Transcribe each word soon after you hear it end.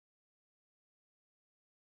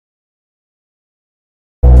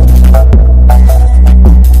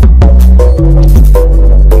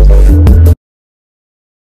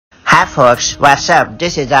Hi folks, what's up?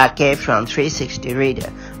 This is RK from 360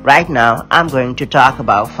 Reader. Right now, I'm going to talk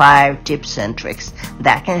about 5 tips and tricks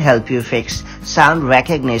that can help you fix sound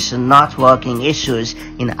recognition not working issues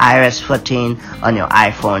in iOS 14 on your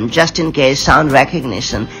iPhone. Just in case sound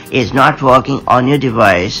recognition is not working on your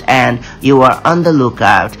device and you are on the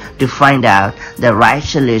lookout to find out the right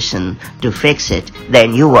solution to fix it,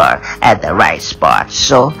 then you are at the right spot.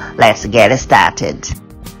 So, let's get started.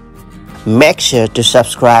 Make sure to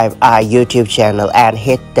subscribe our YouTube channel and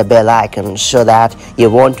hit the bell icon so that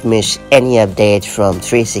you won't miss any updates from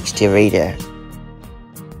 360 Reader.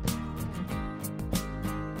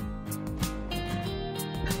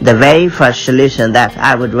 The very first solution that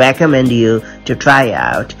I would recommend you to try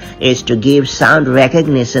out is to give sound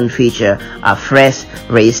recognition feature a fresh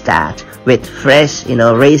restart. With fresh,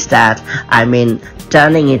 restart, I mean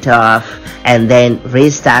turning it off and then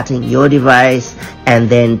restarting your device and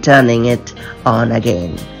then turning it on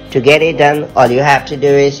again. To get it done, all you have to do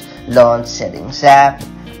is launch Settings app,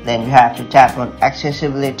 then you have to tap on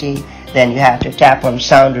Accessibility, then you have to tap on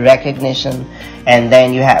Sound Recognition, and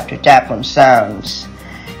then you have to tap on Sounds.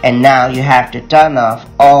 And now you have to turn off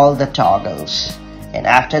all the toggles. And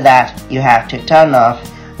after that, you have to turn off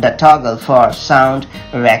the toggle for sound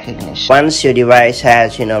recognition. Once your device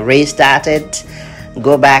has, restarted,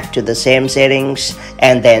 go back to the same settings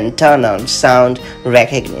and then turn on sound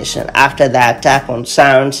recognition. After that, tap on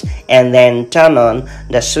sounds and then turn on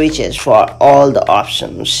the switches for all the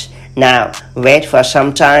options. Now wait for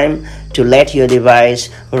some time to let your device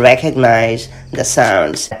recognize the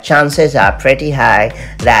sounds. Chances are pretty high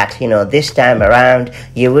that this time around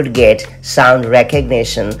you would get sound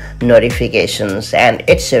recognition notifications and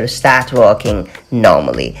it should start working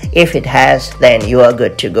normally. If it has, then you are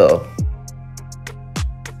good to go.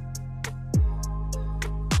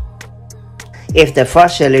 If the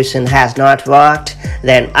first solution has not worked,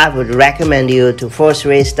 then I would recommend you to force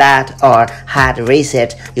restart or hard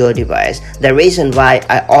reset your device. The reason why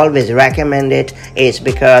I always recommend it is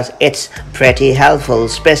because it's pretty helpful,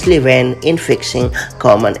 especially when in fixing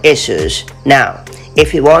common issues. Now,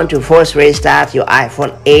 if you want to force restart your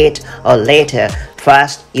iPhone 8 or later,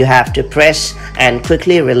 first you have to press and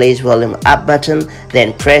quickly release volume up button,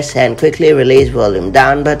 then press and quickly release volume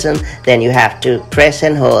down button, then you have to press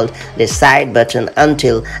and hold the side button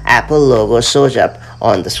until Apple logo shows up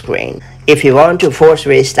on the screen. If you want to force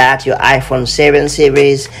restart your iPhone 7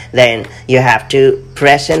 series, then you have to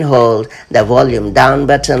press and hold the volume down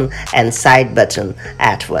button and side button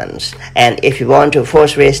at once. And if you want to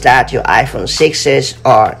force restart your iPhone 6s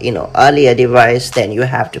or earlier device, then you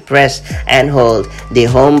have to press and hold the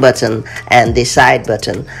home button and the side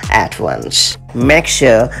button at once. Make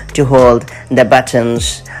sure to hold the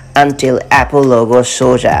buttons until Apple logo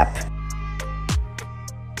shows up.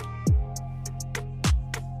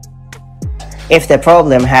 If the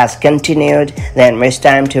problem has continued, then it's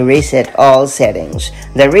time to reset all settings.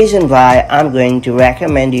 The reason why I'm going to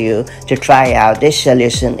recommend you to try out this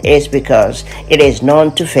solution is because it is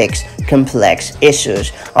known to fix complex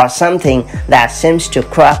issues or something that seems to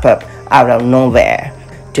crop up out of nowhere.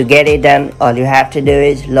 To get it done, all you have to do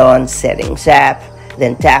is launch Settings app,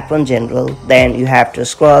 then tap on General, then you have to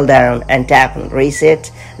scroll down and tap on Reset,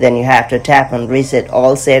 then you have to tap on Reset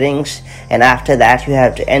all settings, and after that you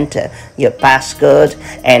have to enter your passcode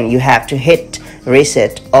and you have to hit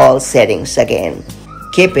Reset all settings again.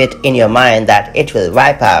 Keep it in your mind that it will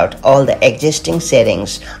wipe out all the existing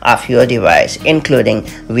settings of your device, including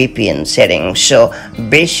VPN settings, so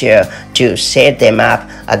be sure to set them up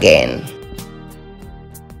again.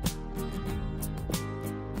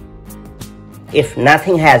 If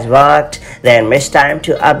nothing has worked, then it's time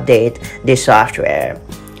to update the software.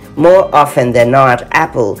 More often than not,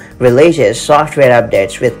 Apple releases software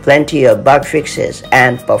updates with plenty of bug fixes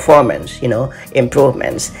and performance,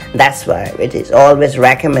 improvements. That's why it is always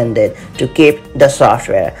recommended to keep the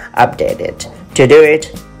software updated. To do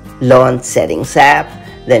it, launch Settings app,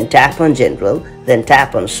 then tap on General, then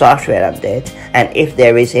tap on Software Update, and if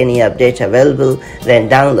there is any update available, then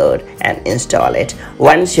download and install it.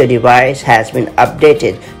 Once your device has been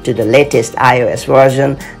updated to the latest iOS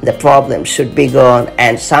version, the problem should be gone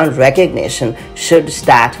and sound recognition should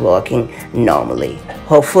start working normally.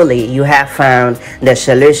 Hopefully you have found the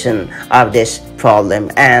solution of this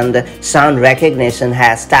problem and sound recognition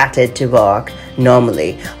has started to work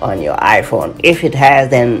normally on your iPhone. If it has,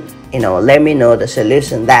 then let me know the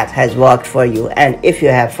solution that has worked for you, and if you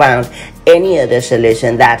have found any other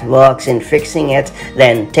solution that works in fixing it,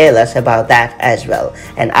 then tell us about that as well.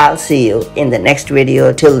 And I'll see you in the next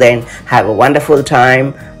video. Till then, have a wonderful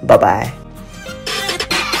time. Bye bye.